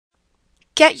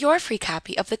Get your free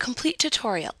copy of the complete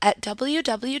tutorial at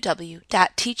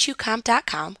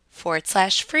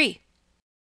www.teachucomp.com/free.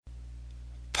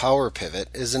 PowerPivot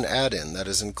is an add-in that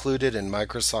is included in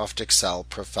Microsoft Excel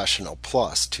Professional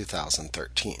Plus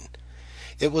 2013.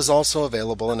 It was also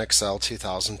available in Excel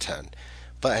 2010,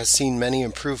 but has seen many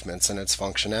improvements in its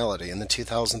functionality in the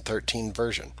 2013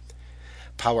 version.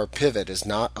 PowerPivot is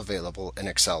not available in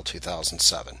Excel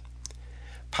 2007.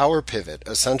 PowerPivot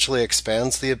essentially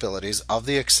expands the abilities of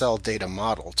the Excel data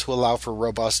model to allow for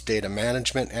robust data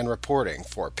management and reporting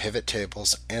for pivot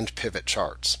tables and pivot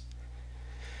charts.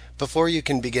 Before you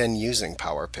can begin using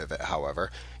PowerPivot,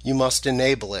 however, you must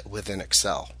enable it within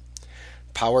Excel.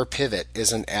 PowerPivot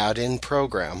is an add-in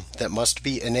program that must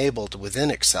be enabled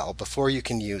within Excel before you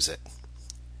can use it.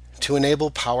 To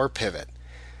enable PowerPivot,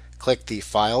 click the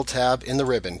File tab in the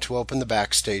ribbon to open the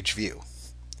Backstage view.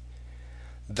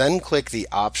 Then click the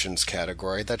Options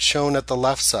category that's shown at the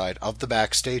left side of the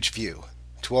Backstage view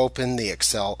to open the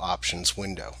Excel Options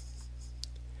window.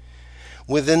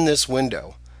 Within this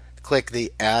window, click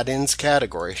the Add-ins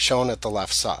category shown at the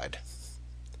left side.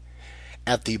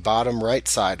 At the bottom right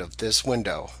side of this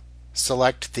window,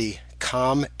 select the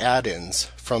COM Add-ins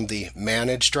from the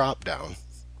Manage drop-down,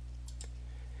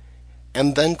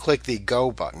 and then click the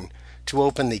Go button to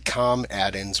open the COM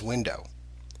Add-ins window.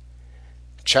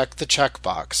 Check the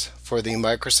checkbox for the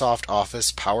Microsoft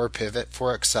Office PowerPivot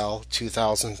for Excel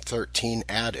 2013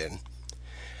 add-in,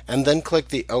 and then click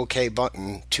the OK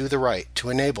button to the right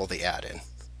to enable the add-in.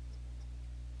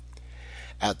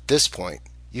 At this point,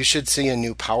 you should see a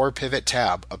new PowerPivot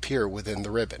tab appear within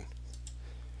the ribbon.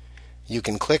 You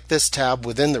can click this tab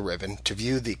within the ribbon to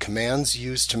view the commands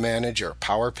used to manage your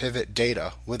PowerPivot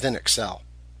data within Excel.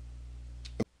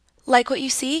 Like what you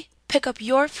see? Pick up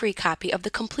your free copy of the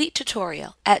complete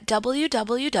tutorial at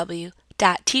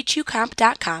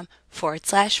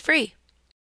www.teachucomp.com/free.